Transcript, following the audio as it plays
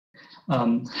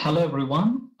Hello,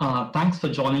 everyone. Thanks for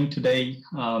joining today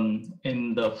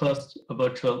in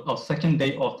the second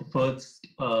day of the first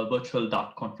virtual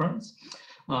DART conference.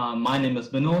 My name is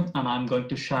Vinod, and I'm going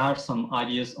to share some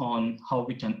ideas on how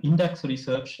we can index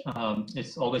research.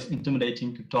 It's always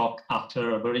intimidating to talk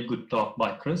after a very good talk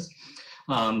by Chris.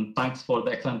 Thanks for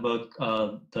the excellent work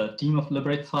the team of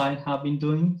LiberateSci have been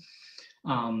doing.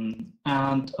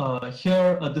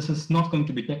 Here, this is not going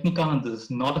to be technical, and this is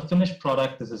not a finished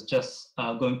product. This is just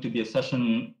going to be a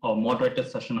session or moderated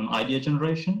session on idea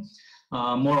generation,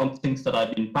 more on things that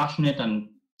I've been passionate and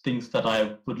things that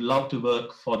I would love to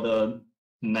work for the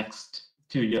next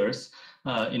few years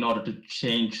in order to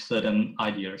change certain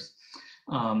ideas.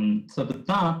 So with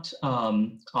that,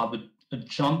 I would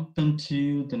jump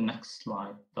into the next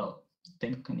slide. Well, I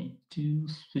think I need to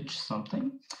switch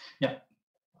something. Yeah.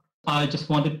 I just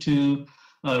wanted to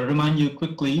remind you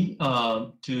quickly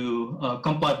to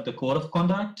comply with the code of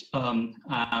conduct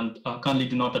and kindly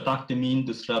do not attack, demean,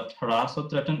 disrupt, harass, or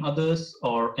threaten others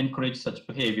or encourage such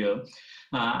behavior.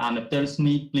 And if there is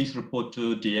need, please report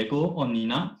to Diego or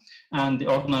Nina. And the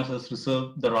organizers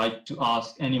reserve the right to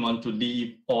ask anyone to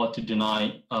leave or to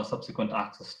deny subsequent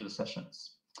access to the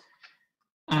sessions.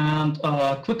 And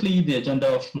quickly, the agenda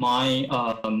of my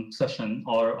session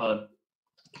or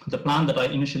the plan that I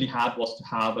initially had was to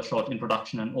have a short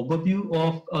introduction and overview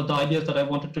of the ideas that I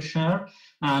wanted to share,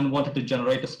 and wanted to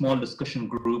generate a small discussion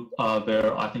group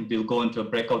where I think we'll go into a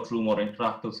breakout room or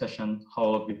interactive session,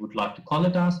 however we would like to call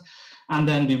it as, and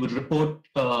then we would report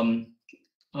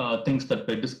things that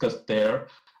were discussed there,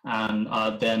 and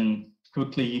then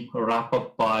quickly wrap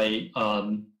up by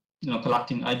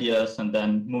collecting ideas and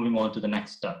then moving on to the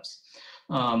next steps.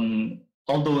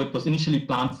 Although it was initially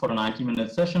planned for a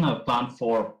 90-minute session, I've planned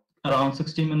for around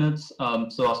 60 minutes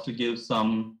so as to give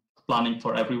some planning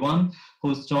for everyone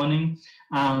who's joining.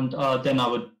 And then I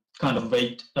would kind of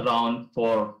wait around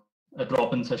for a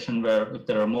drop-in session where if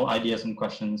there are more ideas and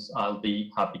questions, I'll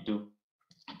be happy to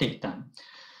take them.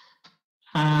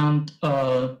 And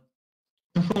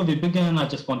before we begin, I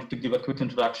just wanted to give a quick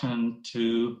introduction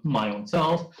to my own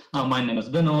self. My name is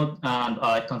Vinod, and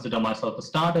I consider myself a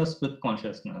stardust with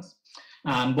consciousness.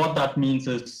 And what that means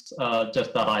is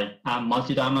just that I am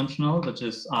multidimensional, which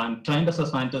is I'm trained as a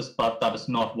scientist, but that is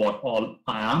not what all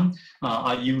I am.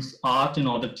 I use art in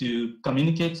order to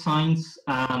communicate science,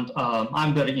 and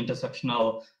I'm very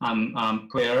intersectional. I'm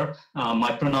queer.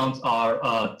 My pronouns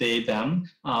are they, them,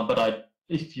 but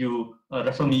if you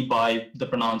refer me by the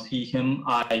pronouns he, him,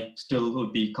 I still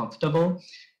would be comfortable.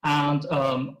 And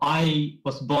I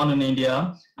was born in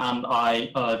India, and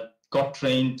I got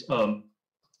trained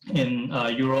in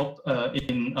Europe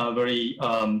in very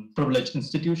privileged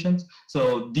institutions.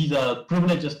 So these are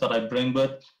privileges that I bring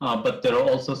with, but there are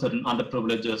also certain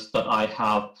underprivileges that I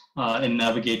have in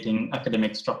navigating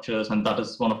academic structures, and that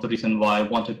is one of the reasons why I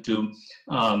wanted to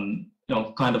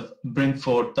kind of bring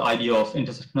forth the idea of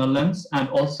intersectional lens, and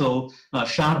also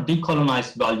share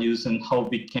decolonized values and how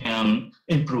we can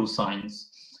improve science.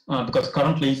 Because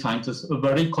currently science is a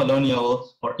very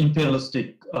colonial or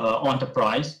imperialistic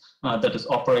enterprise that is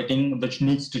operating, which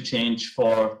needs to change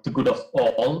for the good of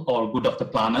all, or good of the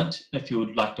planet, if you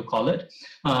would like to call it.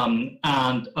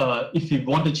 If we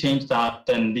want to change that,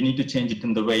 then we need to change it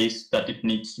in the ways that it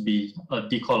needs to be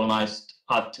decolonized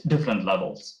at different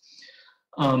levels.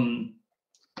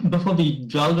 Before we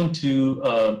delve into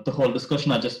the whole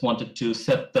discussion, I just wanted to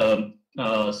set the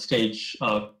stage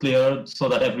clear so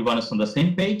that everyone is on the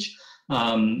same page.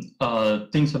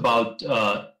 Things about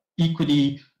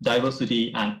equity,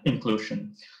 diversity, and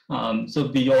inclusion.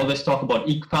 So we always talk about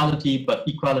equality, but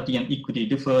equality and equity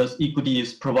differs. Equity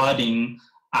is providing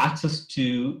access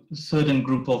to a certain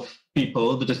group of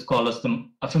people, which is called as the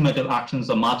affirmative actions,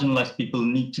 or marginalized people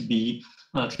need to be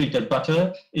treated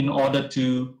better in order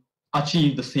to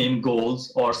achieve the same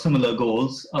goals or similar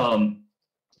goals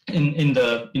in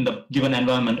the given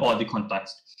environment or the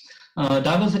context.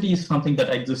 Diversity is something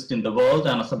that exists in the world,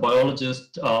 and as a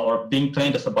biologist or being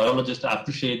trained as a biologist, I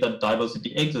appreciate that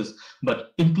diversity exists,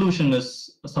 but inclusion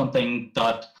is something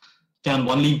that can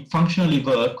only functionally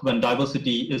work when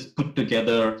diversity is put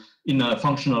together in a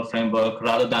functional framework,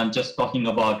 rather than just talking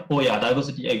about, oh yeah,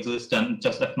 diversity exists and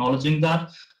just acknowledging that,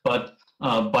 but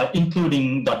by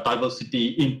including that diversity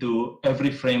into every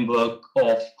framework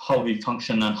of how we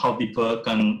function and how we work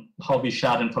and how we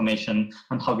share information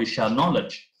and how we share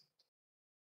knowledge.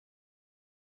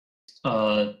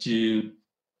 To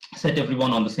set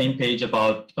everyone on the same page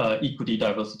about equity,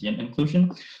 diversity, and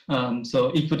inclusion.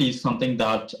 So equity is something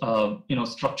that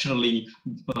structurally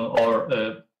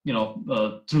or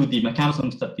through the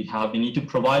mechanisms that we have, we need to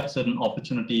provide certain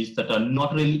opportunities that are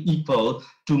not really equal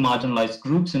to marginalized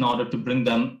groups in order to bring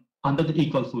them under the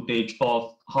equal footage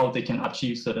of how they can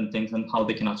achieve certain things and how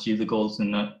they can achieve the goals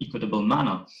in an equitable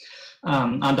manner.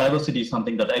 And diversity is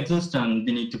something that exists, and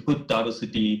we need to put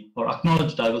diversity or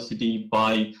acknowledge diversity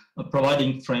by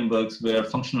providing frameworks where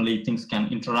functionally things can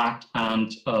interact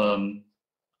and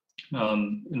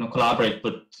collaborate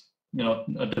with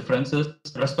differences,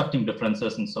 respecting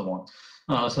differences, and so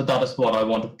on. So that is what I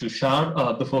wanted to share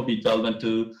before we delve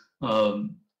into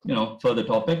further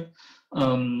topic.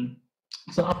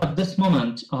 So at this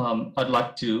moment, I'd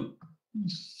like to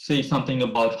say something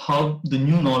about how the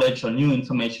new knowledge or new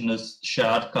information is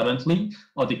shared currently,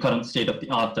 or the current state of the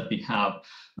art that we have.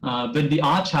 When we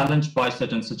are challenged by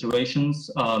certain situations,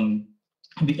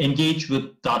 we engage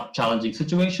with that challenging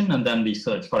situation and then we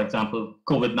search. For example,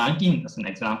 COVID-19 as an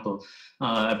example.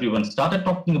 Everyone started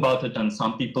talking about it and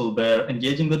some people were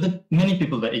engaging with it. Many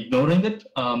people were ignoring it.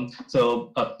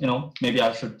 Maybe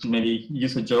I should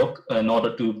use a joke in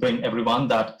order to bring everyone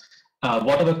that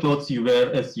whatever clothes you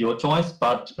wear is your choice,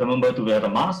 but remember to wear a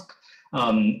mask.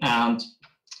 And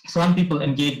some people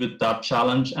engage with that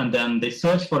challenge and then they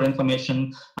search for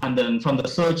information, and then from the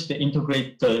search they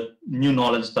integrate the new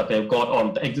knowledge that they've got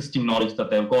or the existing knowledge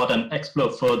that they've got and explore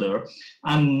further.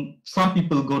 And some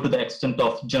people go to the extent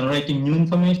of generating new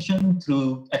information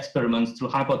through experiments, through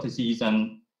hypotheses,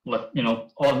 and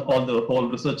all the whole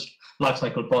research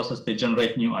lifecycle process. They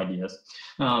generate new ideas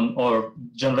or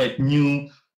generate new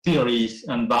theories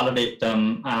and validate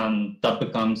them, and that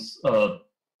becomes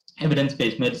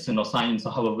evidence-based medicine or science,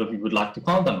 or however we would like to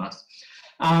call them as.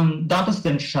 And that is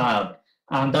then shared.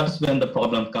 And that is when the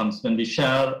problem comes. When we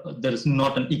share, there is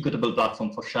not an equitable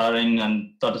platform for sharing.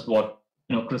 And that is what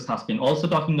Chris has been also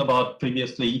talking about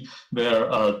previously, where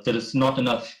there is not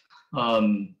enough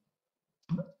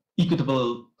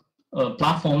equitable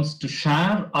platforms to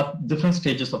share at different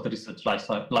stages of the research life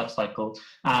cycle.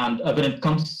 And when it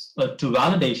comes to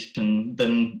validation,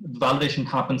 then validation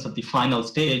happens at the final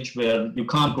stage where you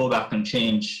can't go back and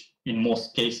change in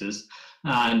most cases.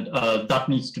 And that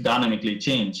needs to dynamically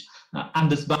change.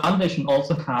 And this validation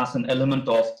also has an element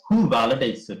of who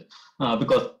validates it.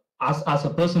 Because as a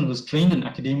person who's trained in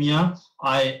academia,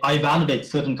 I validate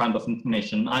certain kind of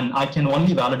information, and I can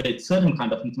only validate certain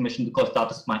kind of information because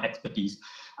that is my expertise.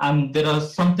 And there are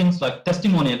some things like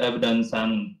testimonial evidence,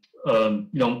 and there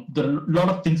are a lot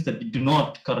of things that we do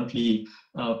not currently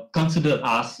consider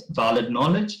as valid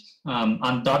knowledge,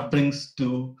 and that brings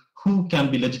to who can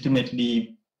be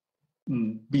legitimately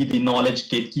be the knowledge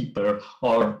gatekeeper,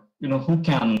 or who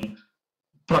can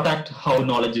protect how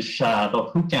knowledge is shared, or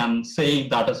who can say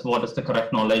that is what is the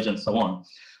correct knowledge, and so on.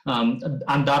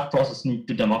 And that process needs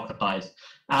to democratize.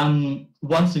 And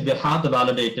once we have the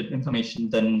validated information,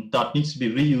 then that needs to be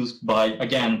reused by,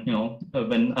 again,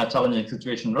 when a challenging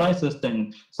situation arises,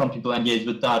 then some people engage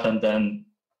with that, and then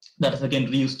that is again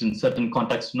reused in certain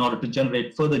contexts in order to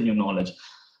generate further new knowledge.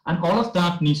 And all of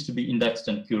that needs to be indexed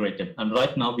and curated. And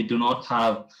right now we do not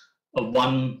have a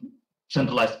one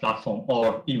centralized platform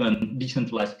or even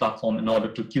decentralized platform in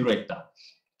order to curate that.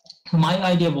 So my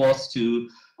idea was to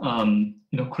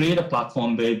create a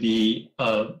platform where we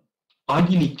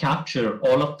ideally capture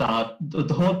all of that,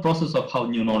 the whole process of how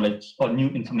new knowledge or new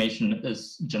information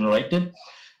is generated,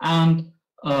 and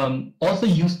also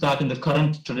use that in the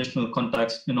current traditional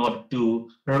context in order to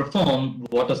reform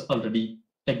what is already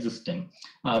existing,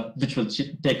 which will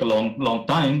take a long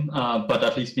time, but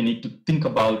at least we need to think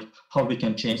about how we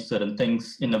can change certain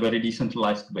things in a very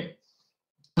decentralized way.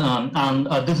 And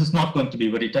this is not going to be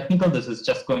very technical. This is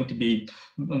just going to be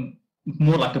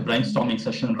more like a brainstorming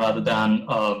session rather than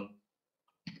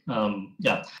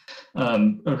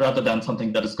rather than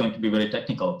something that is going to be very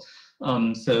technical.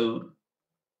 So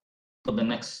for the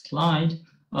next slide,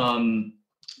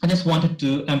 I just wanted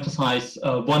to emphasize,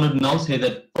 one would now say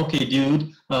that, okay,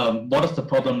 dude, what is the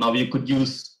problem now? You could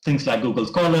use things like Google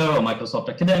Scholar or Microsoft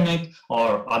Academic,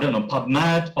 or I don't know,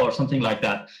 PubMed or something like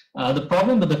that. The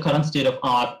problem with the current state of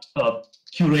art,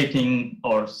 curating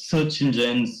or search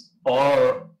engines,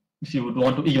 or if you would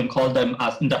want to even call them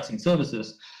as indexing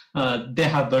services, they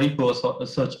have very poor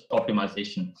search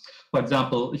optimization. For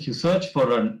example, if you search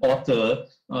for an author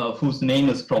whose name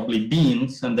is probably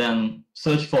Beans, and then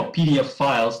search for PDF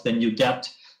files, then you get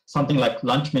something like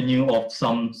lunch menu of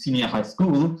some senior high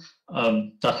school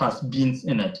that has beans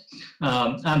in it.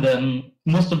 And then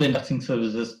most of the indexing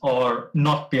services are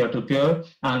not peer-to-peer,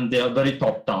 and they are very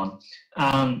top-down.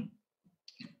 And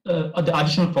the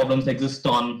additional problems exist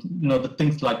on the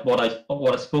things like what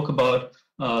I spoke about.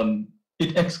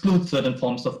 it excludes certain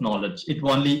forms of knowledge. It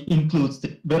only includes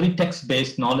the very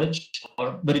text-based knowledge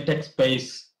or very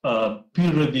text-based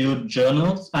peer-reviewed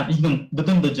journals, and even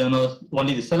within the journals,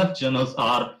 only the select journals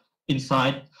are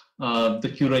inside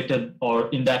the curated or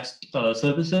indexed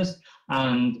services,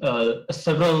 and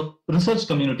several research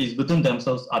communities within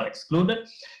themselves are excluded.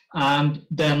 And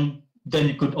then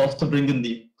you could also bring in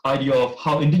the idea of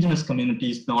how indigenous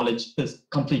communities' knowledge is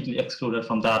completely excluded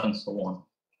from that, and so on.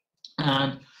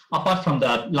 And apart from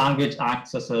that, language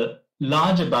acts as a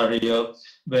larger barrier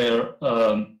where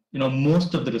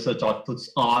most of the research outputs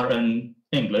are in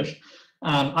English.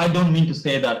 And I don't mean to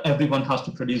say that everyone has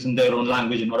to produce in their own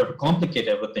language in order to complicate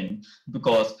everything,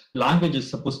 because language is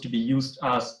supposed to be used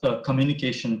as a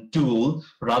communication tool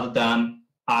rather than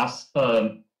as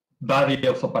a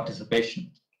barrier for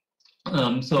participation.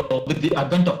 So with the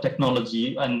advent of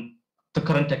technology and the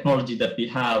current technology that we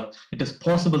have, it is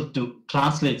possible to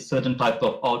translate certain type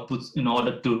of outputs in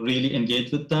order to really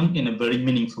engage with them in a very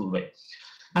meaningful way.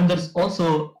 And there's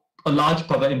also a large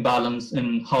power imbalance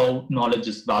in how knowledge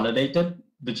is validated,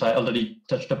 which I already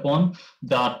touched upon,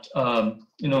 that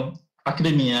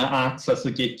academia acts as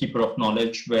a gatekeeper of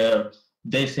knowledge, where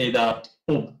they say that,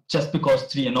 oh, just because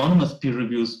 3 anonymous peer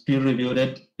reviews peer-reviewed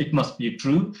it, it must be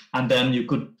true, and then you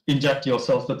could inject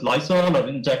yourself with Lysol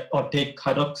or take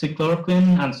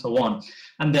hydroxychloroquine and so on.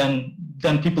 And then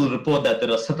people report that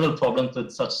there are several problems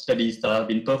with such studies that have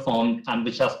been performed and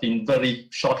which has been very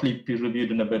shortly peer-reviewed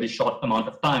in a very short amount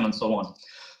of time, and so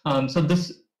on. So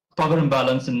this power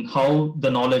imbalance in how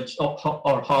the knowledge or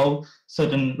how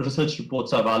certain research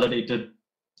reports are validated,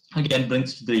 again,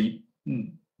 brings to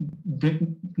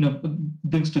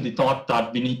the thought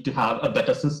that we need to have a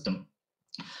better system.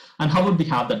 And how would we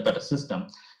have that better system?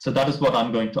 So that is what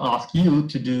I'm going to ask you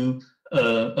to do,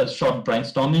 a short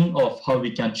brainstorming of how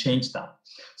we can change that.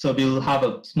 So we'll have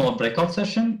a small breakout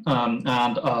session, and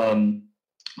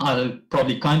I'll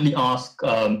probably kindly ask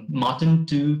Martin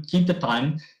to keep the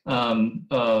time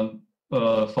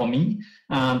for me.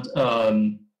 And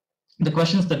the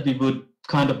questions that we would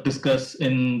kind of discuss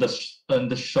in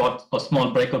the short or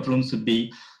small breakout rooms would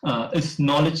be, is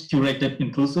knowledge curated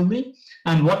inclusively?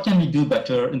 And what can we do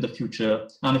better in the future?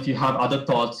 And if you have other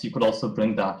thoughts, you could also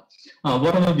bring that.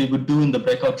 Whatever we would do in the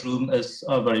breakout room is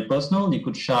very personal. You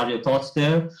could share your thoughts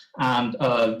there, and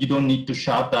you don't need to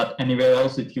share that anywhere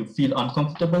else if you feel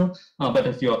uncomfortable. But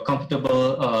if you're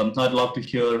comfortable, I'd love to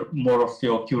hear more of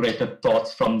your curated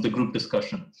thoughts from the group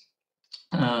discussion.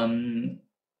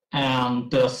 And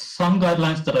there are some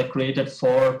guidelines that I created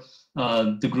for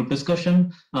the group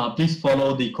discussion. Please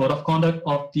follow the code of conduct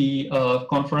of the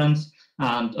conference.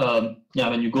 And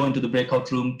when you go into the breakout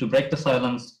room, to break the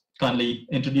silence, kindly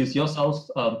introduce yourself.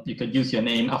 You could use your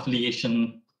name,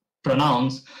 affiliation,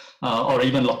 pronouns, or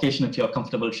even location if you're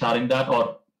comfortable sharing that,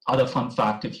 or other fun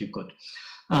fact if you could.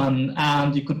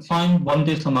 And you could find one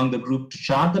day among the group to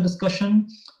share the discussion,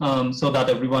 so that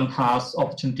everyone has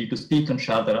opportunity to speak and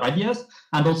share their ideas.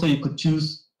 And also you could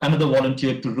choose another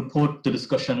volunteer to report the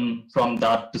discussion from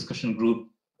that discussion group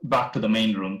back to the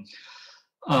main room.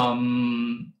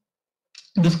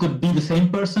 This could be the same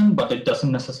person, but it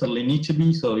doesn't necessarily need to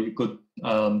be. So you could,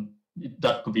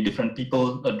 that could be different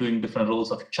people doing different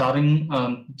roles of sharing,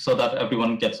 so that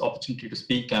everyone gets opportunity to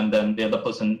speak, and then the other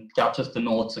person captures the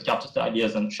notes or captures the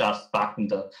ideas and shares back in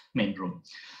the main room.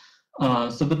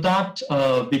 So with that,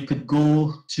 we could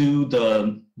go to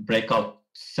the breakout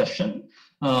session,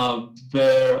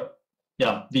 where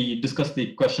we discuss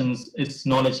the questions, is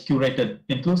knowledge curated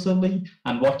inclusively,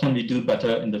 and what can we do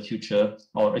better in the future?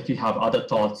 Or if you have other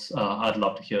thoughts, I'd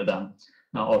love to hear them,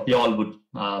 or we all would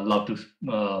love to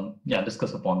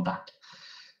discuss upon that.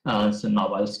 So now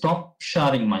I'll stop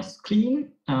sharing my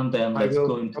screen, and then let's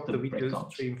go into the video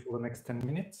breakout stream for the next 10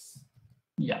 minutes.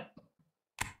 Yeah.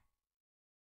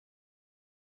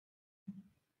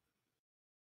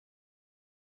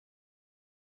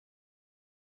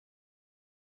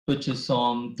 Which is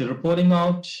on the reporting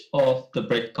out of the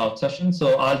breakout session.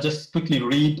 So I'll just quickly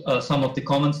read some of the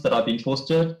comments that have been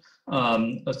posted.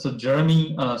 So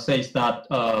Jeremy says that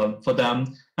for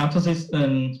them, emphasis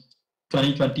in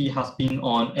 2020 has been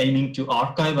on aiming to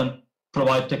archive and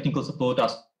provide technical support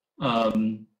as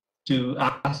to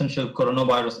essential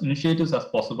coronavirus initiatives as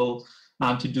possible,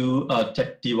 and to do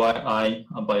tech DIY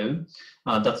bio.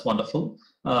 That's wonderful.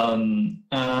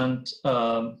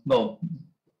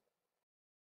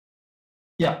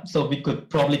 So we could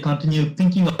probably continue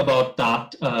thinking about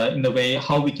that in the way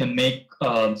how we can make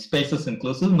spaces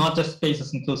inclusive, not just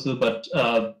spaces inclusive, but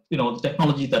the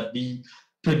technology that we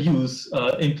produce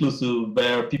inclusive,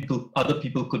 where people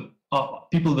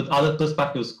with other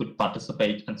perspectives could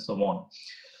participate, and so on.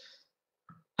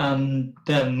 And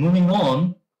then moving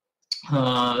on,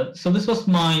 so this was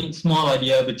my small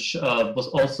idea, which was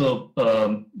also,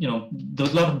 there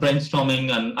was a lot of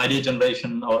brainstorming and idea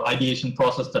generation or ideation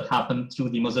process that happened through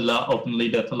the Mozilla Open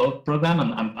Leader Fellow Program,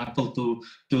 and I'm thankful to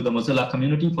the Mozilla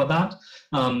community for that.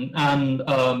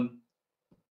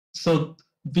 So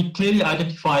we clearly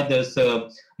identified there's a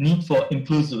need for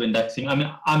inclusive indexing. I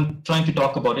mean, I'm trying to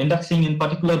talk about indexing in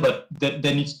particular, but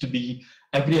there needs to be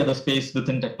every other space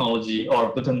within technology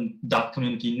or within that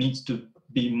community needs to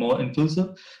be more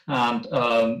inclusive,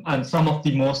 and some of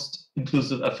the most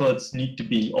inclusive efforts need to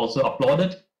be also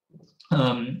applauded.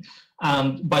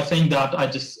 And by saying that, I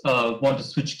just want to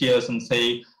switch gears and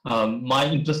say my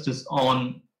interest is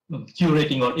on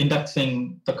curating or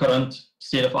indexing the current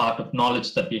state of art of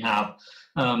knowledge that we have.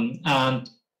 And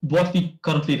what we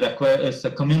currently require is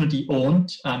a community-owned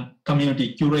and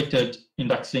community-curated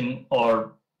indexing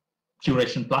or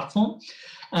curation platform.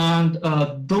 And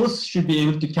those should be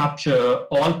able to capture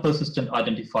all persistent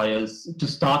identifiers to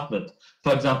start with.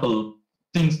 For example,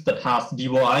 things that has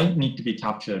DOI need to be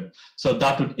captured. So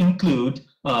that would include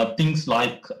things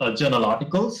like journal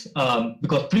articles,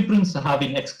 because preprints have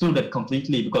been excluded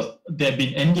completely because they've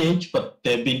been engaged, but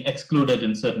they've been excluded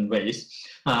in certain ways.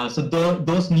 So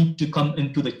those need to come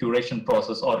into the curation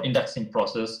process or indexing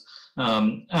process.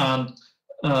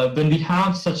 When we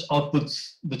have such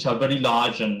outputs which are very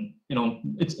large, and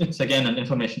it's again an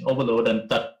information overload, and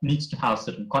that needs to have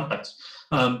certain context.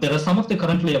 There are some of the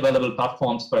currently available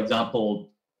platforms, for example,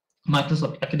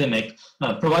 Microsoft Academic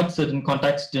provides certain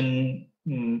context in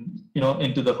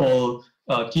into the whole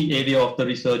key area of the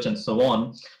research and so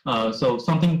on. So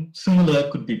something similar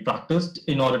could be practiced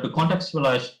in order to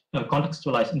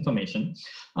contextualize information.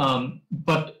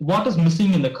 But what is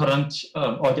missing in the current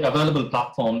or the available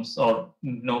platforms, or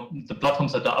the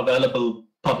platforms that are available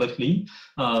publicly,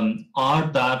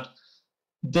 are that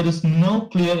there is no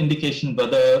clear indication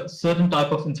whether certain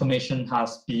type of information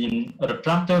has been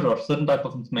retracted or certain type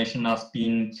of information has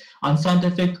been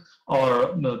unscientific,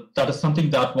 or that is something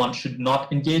that one should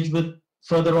not engage with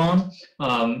further on,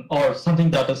 or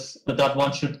something that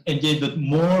one should engage with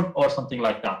more, or something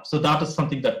like that. So that is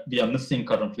something that we are missing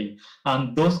currently,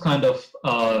 and those kind of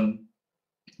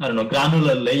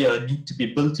granular layer need to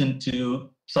be built into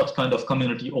such kind of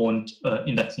community-owned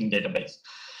indexing database.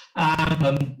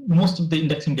 And most of the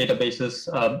indexing databases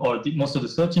or most of the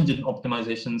search engine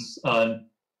optimizations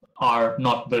are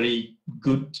not very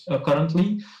good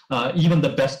currently. Even the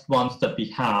best ones that we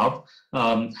have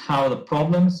the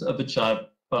problems, which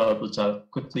I'll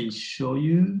quickly show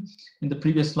you in the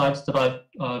previous slides that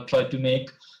I tried to make,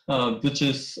 which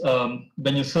is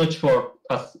when you search for,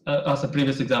 as a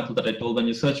previous example that I told, when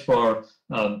you search for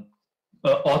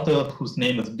author whose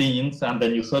name is Beans, and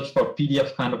then you search for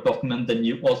PDF kind of document, then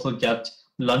you also get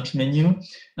lunch menu,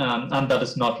 and that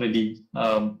is not really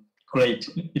great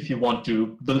if you want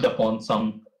to build upon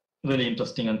some really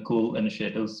interesting and cool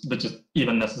initiatives, which is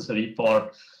even necessary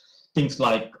for things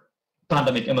like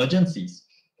pandemic emergencies.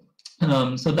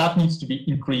 So that needs to be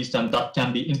increased, and that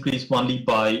can be increased only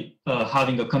by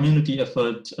having a community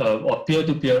effort or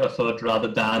peer-to-peer effort rather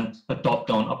than a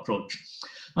top-down approach.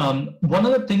 One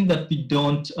other thing that we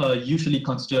don't usually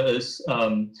consider is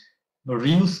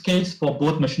reuse case for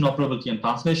both machine operability and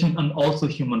translation, and also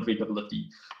human readability.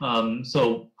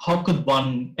 So how could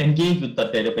one engage with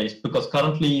that database? Because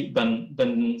currently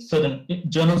when certain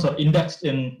journals are indexed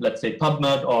in, let's say,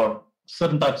 PubMed or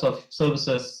certain types of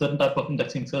services, certain type of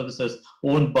indexing services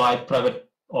owned by private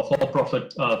or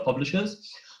for-profit publishers,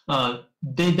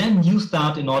 they then use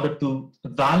that in order to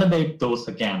validate those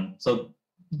again. So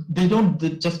they don't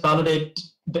just validate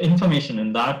the information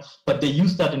in that, but they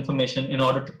use that information in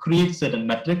order to create certain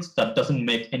metrics that doesn't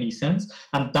make any sense.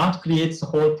 And that creates a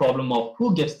whole problem of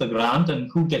who gets the grant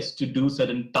and who gets to do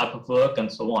certain type of work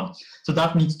and so on. So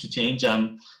that needs to change,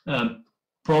 and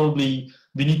probably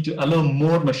we need to allow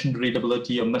more machine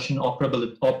readability or machine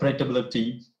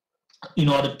operability in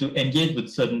order to engage with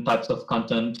certain types of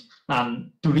content and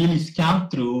to really scan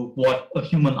through what a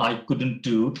human eye couldn't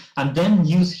do, and then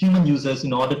use human users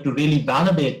in order to really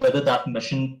validate whether that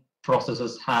machine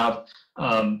processes have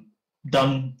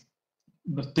done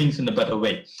things in a better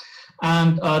way.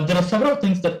 And there are several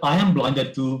things that I am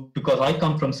blinded to because I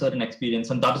come from certain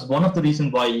experience, and that is one of the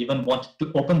reasons why I even wanted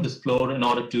to open this floor in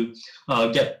order to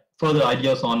get further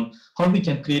ideas on how we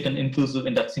can create an inclusive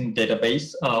indexing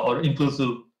database or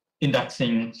inclusive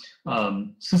indexing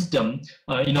system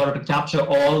in order to capture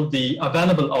all the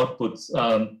available outputs.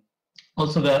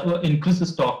 Also, in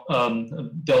Chris's talk,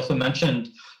 they also mentioned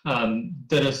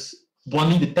there is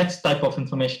only the text type of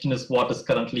information is what is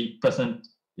currently present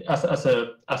as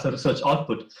a research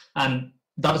output, and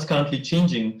that is currently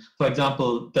changing. For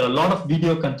example, there are a lot of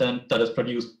video content that is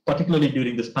produced, particularly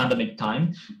during this pandemic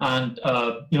time. And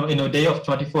in a day of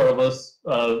 24 hours,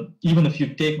 even if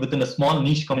you take within a small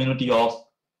niche community of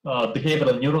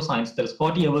behavioral neuroscience, there's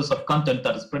 40 hours of content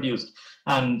that is produced.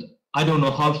 And I don't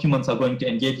know how humans are going to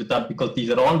engage with that, because these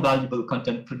are all valuable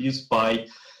content produced by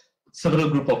several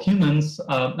group of humans,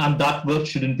 and that work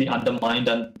shouldn't be undermined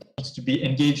and needs to be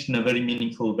engaged in a very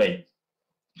meaningful way.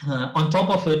 On top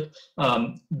of it,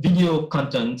 video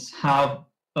contents have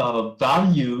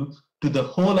value to the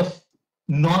whole of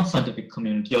non-scientific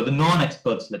community, or the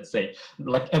non-experts, let's say.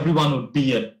 Like, everyone would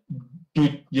be a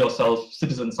do-it-yourself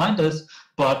citizen scientist,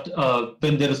 but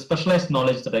when there is specialized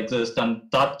knowledge that exists, and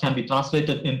that can be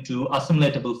translated into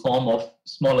assimilatable form of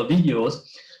smaller videos,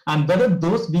 and whether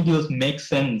those videos make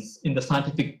sense in the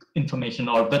scientific information,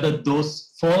 or whether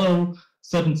those follow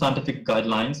certain scientific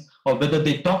guidelines, or whether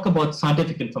they talk about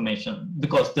scientific information,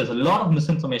 because there's a lot of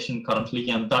misinformation currently,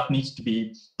 and that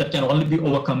can only be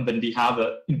overcome when we have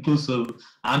an inclusive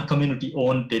and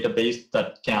community-owned database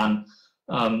that can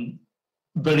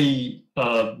very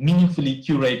meaningfully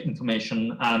curate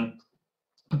information and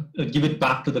give it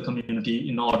back to the community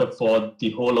in order for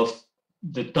the whole of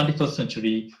the 21st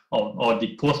century, or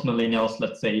the post-millennials,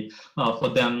 let's say, for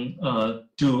them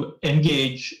to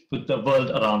engage with the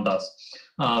world around us.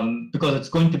 Because it's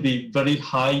going to be very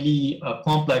highly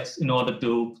complex and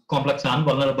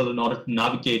vulnerable in order to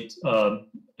navigate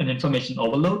an information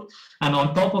overload. And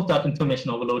on top of that information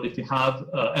overload, if you have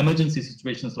emergency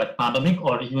situations like pandemic,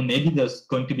 or even maybe there's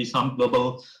going to be some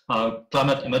global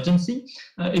climate emergency,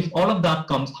 if all of that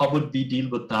comes, how would we deal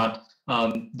with that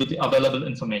with the available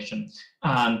information,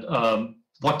 and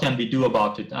what can we do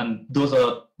about it? And those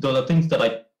are things that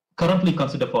I currently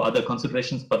consider for other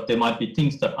considerations, but there might be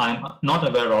things that I'm not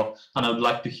aware of, and I would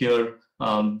like to hear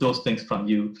those things from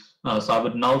you. So I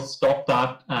would now stop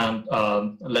that and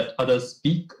let others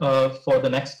speak for the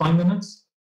next 5 minutes.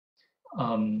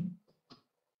 Okay.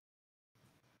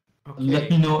 Let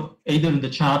me know either in the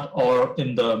chat or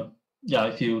in the,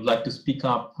 if you would like to speak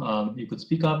up, you could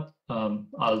speak up.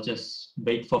 I'll just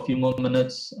wait for a few more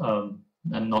minutes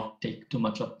and not take too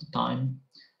much of the time,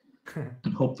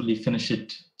 and hopefully finish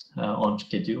it on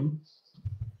schedule.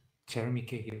 Jeremy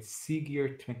Cahill,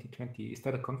 SIGEAR 2020, is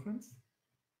that a conference?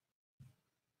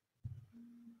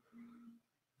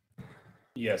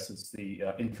 Yes, it's the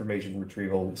information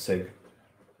retrieval SIG.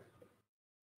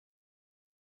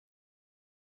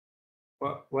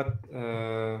 What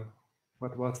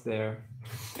was there?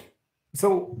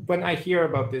 So when I hear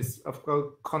about this, of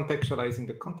course, contextualizing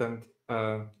the content,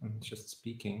 I'm just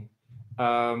speaking,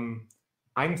 I'm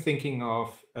thinking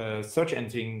of search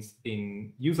engines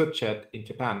in user chat in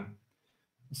Japan.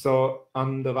 So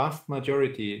on the vast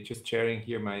majority, just sharing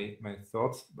here my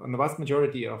thoughts, on the vast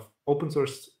majority of open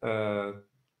source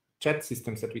chat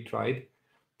systems that we tried,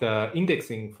 the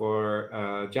indexing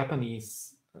for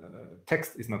Japanese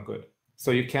text is not good.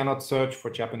 So you cannot search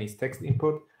for Japanese text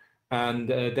input. And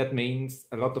that means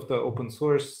a lot of the open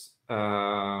source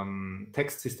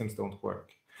text systems don't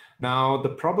work. Now, the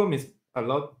problem is a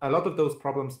lot of those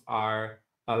problems are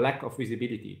a lack of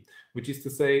visibility, which is to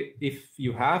say, if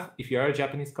you are a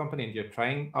Japanese company and you're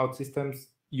trying out systems,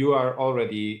 you are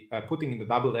already putting in the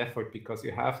double effort, because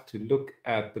you have to look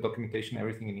at the documentation,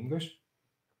 everything in English.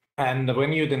 And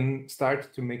when you then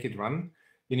start to make it run,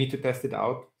 you need to test it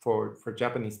out for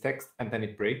Japanese text, and then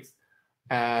it breaks.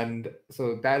 And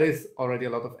so that is already a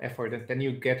lot of effort. And then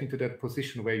you get into that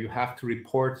position where you have to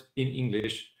report in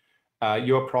English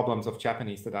your problems of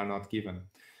Japanese that are not given.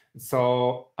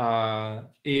 So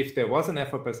if there was an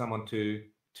effort by someone to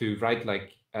write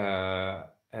like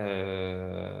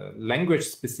language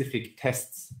specific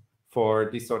tests for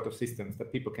these sort of systems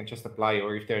that people can just apply,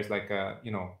 or if there's like a,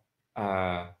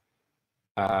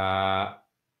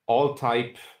 all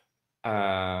type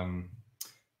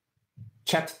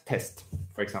chat test,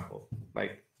 for example,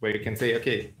 like where you can say,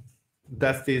 okay,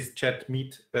 does this chat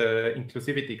meet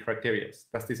inclusivity criteria?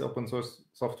 Does this open source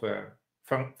software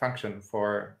function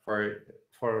for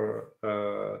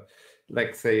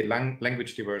like say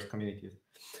language diverse communities?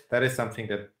 That is something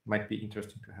that might be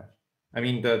interesting to have. I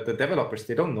mean, the developers,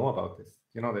 they don't know about this.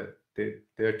 You know, that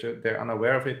they're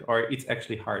unaware of it, or it's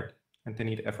actually hard and they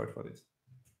need effort for this.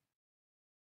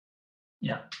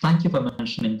 Yeah, thank you for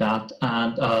mentioning that.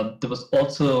 And there was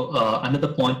also another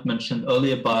point mentioned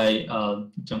earlier by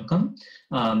Junkan.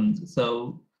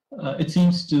 It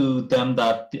seems to them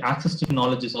that the access to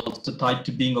knowledge is also tied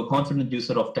to being a confident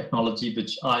user of technology,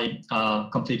 which I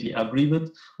completely agree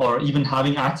with, or even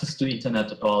having access to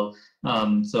internet at all.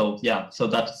 So yeah, so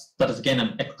that is again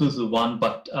an exclusive one,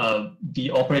 but we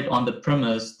operate on the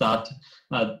premise that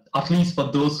at least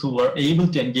for those who are able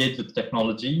to engage with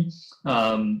technology,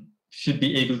 should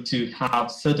be able to have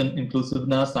certain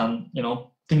inclusiveness and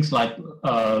things like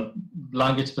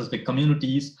language-specific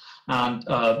communities, and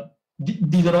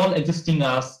these are all existing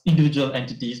as individual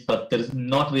entities, but there is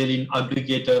not really an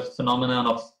aggregator phenomenon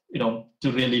of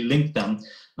to really link them.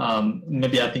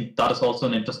 Maybe I think that is also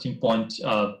an interesting point.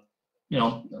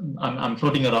 I'm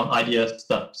floating around ideas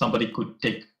that somebody could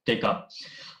take up.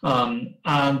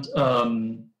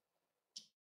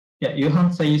 Yeah,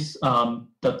 Johan says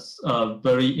that's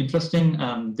very interesting.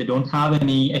 They don't have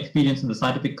any experience in the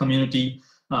scientific community,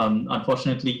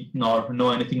 unfortunately, nor know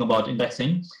anything about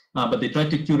indexing, but they try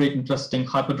to curate interesting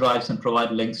hyperdrives and provide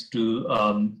links to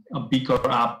a Beaker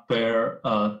app per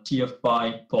TF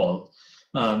by Paul.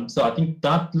 So I think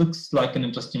that looks like an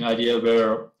interesting idea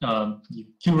where you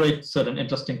curate certain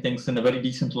interesting things in a very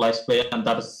decentralized way, and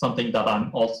that is something that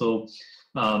I'm also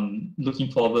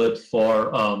looking forward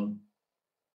for.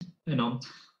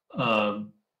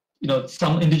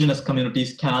 Some indigenous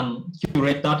communities can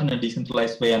curate that in a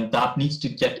decentralized way, and that needs to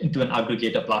get into an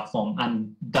aggregator platform.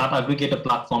 And that aggregator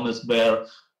platform is where,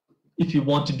 if you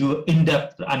want to do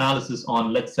in-depth analysis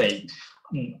on, let's say,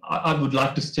 I would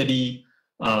like to study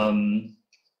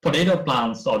potato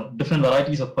plants or different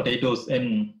varieties of potatoes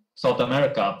in South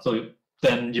America. So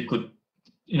then you could,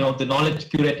 the knowledge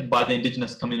curated by the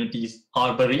indigenous communities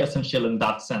are very essential in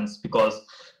that sense, because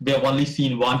they have only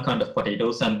seen one kind of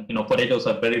potatoes, and potatoes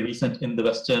are very recent in the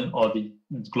Western or the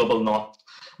global North,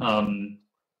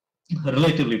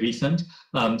 relatively recent.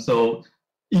 So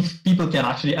if people can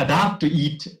actually adapt to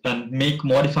eat and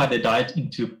modify their diet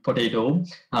into potato,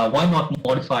 why not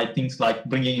modify things like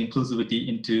bringing inclusivity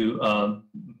into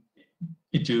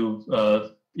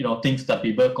things that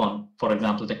we work on, for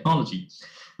example, technology.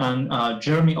 And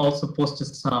Jeremy also posted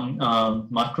some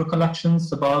micro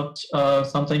collections about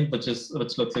something which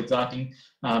looks exciting,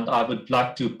 and I would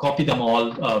like to copy them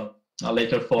all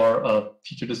later for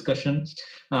future discussion.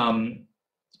 And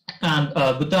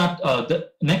with that, the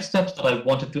next steps that I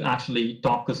wanted to actually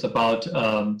talk is about,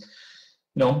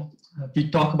 we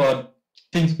talk about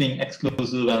things being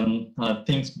exclusive and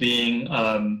things being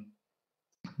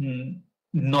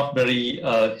not very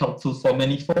helpful for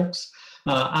many folks,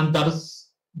 and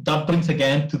that brings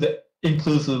again to the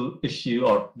inclusive issue,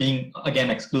 or being again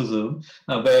exclusive,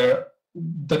 where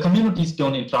the communities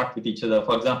don't interact with each other.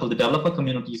 For example, the developer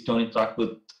communities don't interact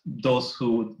with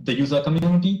the user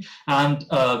community, and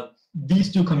these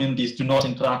two communities do not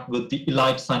interact with the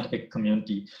elite scientific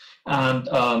community. And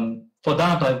for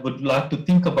that, I would like to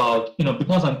think about,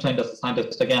 because I'm trained as a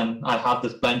scientist, again, I have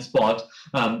this blind spot.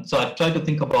 So I try to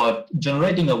think about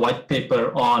generating a white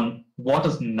paper on what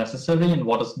is necessary and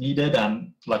what is needed,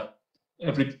 and like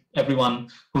everyone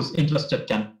who's interested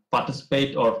can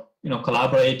participate or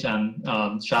collaborate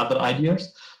and share their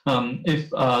ideas. If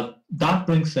that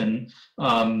brings in,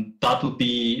 that would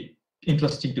be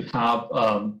interesting to have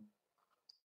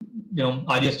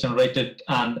ideas generated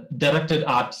and directed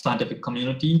at scientific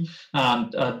community,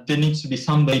 and there needs to be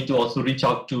some way to also reach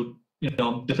out to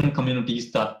different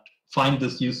communities that find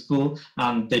this useful,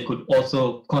 and they could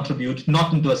also contribute,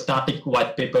 not into a static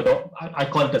white paper. I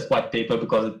call it as white paper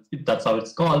because that's how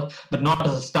it's called, but not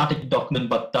as a static document,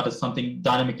 but that is something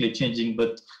dynamically changing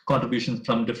with contributions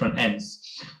from different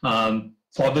ends,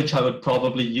 for which I would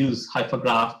probably use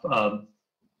hypergraph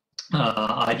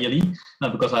ideally,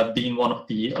 because I've been one of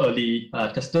the early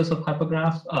testers of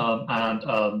hypergraph,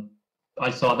 and I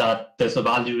saw that there's a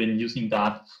value in using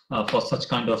that for such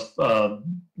kind of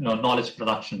knowledge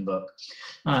production work.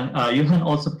 And Johan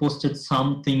also posted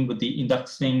something with the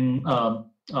indexing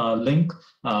link.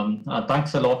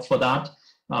 Thanks a lot for that.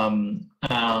 And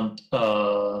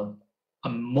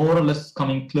I'm more or less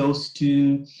coming close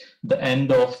to the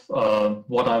end of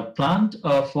what I've planned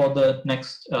for the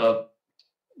next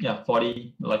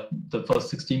 40, like the first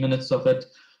 60 minutes of it.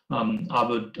 I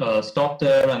would stop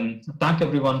there and thank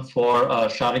everyone for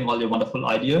sharing all your wonderful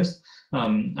ideas.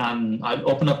 And I'll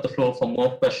open up the floor for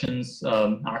more questions,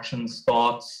 actions,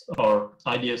 thoughts, or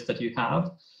ideas that you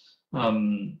have.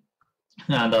 And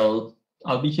I'll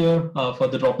be here for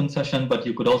the drop-in session, but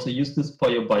you could also use this for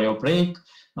your bio break.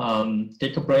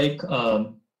 Take a break,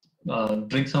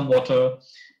 drink some water,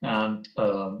 and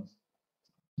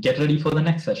get ready for the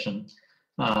next session.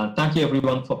 Thank you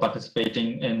everyone for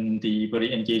participating in the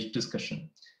very engaged discussion.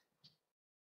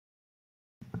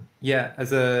 Yeah,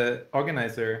 as an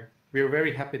organizer, we're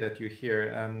very happy that you're here,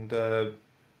 and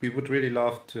we would really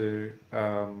love to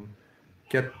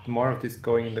get more of this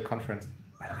going in the conference.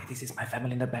 By the way, this is my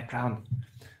family in the background.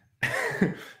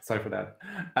 Sorry for that.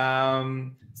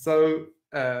 So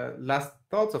last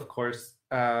thoughts, of course,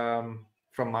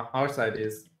 from our side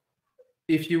is,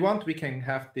 if you want, we can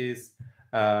have this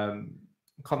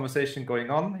conversation going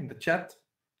on in the chat.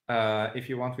 If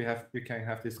you want, we can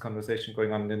have this conversation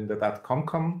going on in the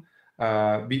 .comcom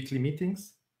weekly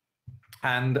meetings.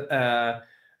 And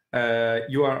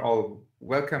you are all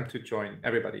welcome to join.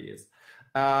 Everybody is.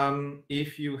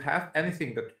 If you have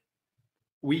anything that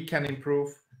we can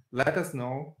improve, let us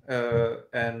know.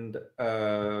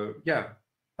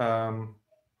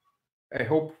 I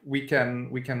hope we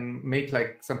can make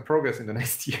like some progress in the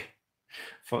next year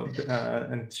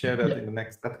and share that in the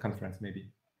next conference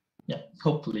maybe. Yeah,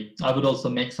 hopefully. I would also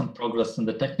make some progress in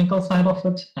the technical side of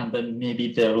it, and then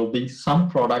maybe there will be some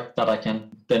product that I can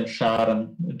then share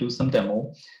and do some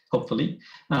demo, hopefully.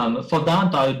 For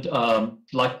that, I'd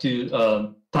like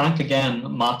to thank again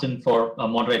Martin for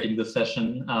moderating this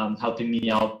session, helping me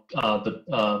out with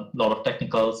a lot of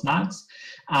technical snacks,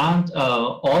 and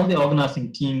all the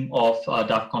organizing team of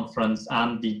DAP Conference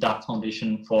and the DAP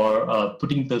Foundation for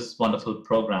putting this wonderful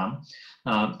program.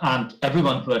 And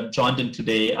everyone who had joined in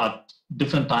today at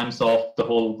different times of the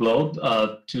whole globe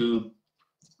to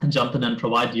jump in and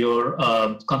provide your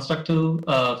constructive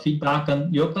feedback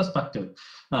and your perspective.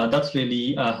 That's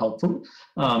really helpful.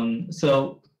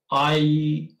 So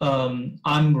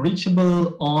I'm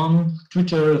reachable on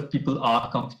Twitter if people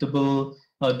are comfortable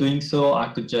doing so. I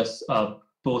could just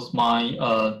post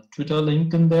my Twitter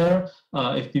link in there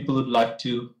if people would like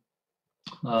to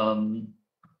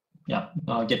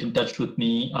get in touch with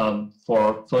me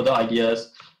for further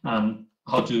ideas and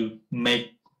how to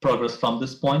make progress from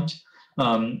this point.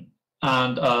 And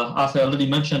as I already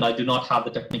mentioned, I do not have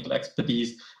the technical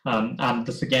expertise. And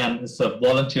this again is a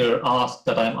volunteer ask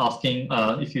that I'm asking.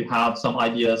 If you have some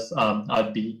ideas,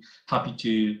 I'd be happy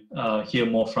to hear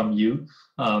more from you.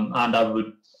 And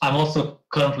I'm also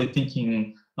currently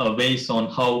thinking ways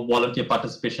on how volunteer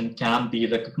participation can be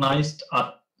recognized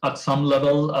at some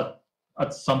level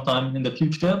at some time in the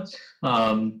future,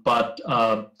 but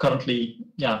currently,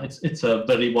 it's a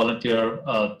very volunteer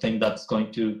thing that's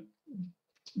going to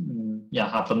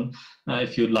happen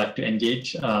if you'd like to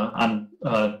engage. And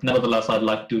nevertheless, I'd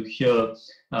like to hear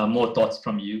more thoughts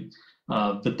from you.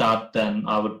 With that, then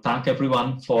I would thank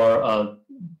everyone for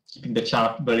keeping the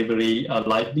chat very, very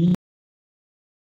lively.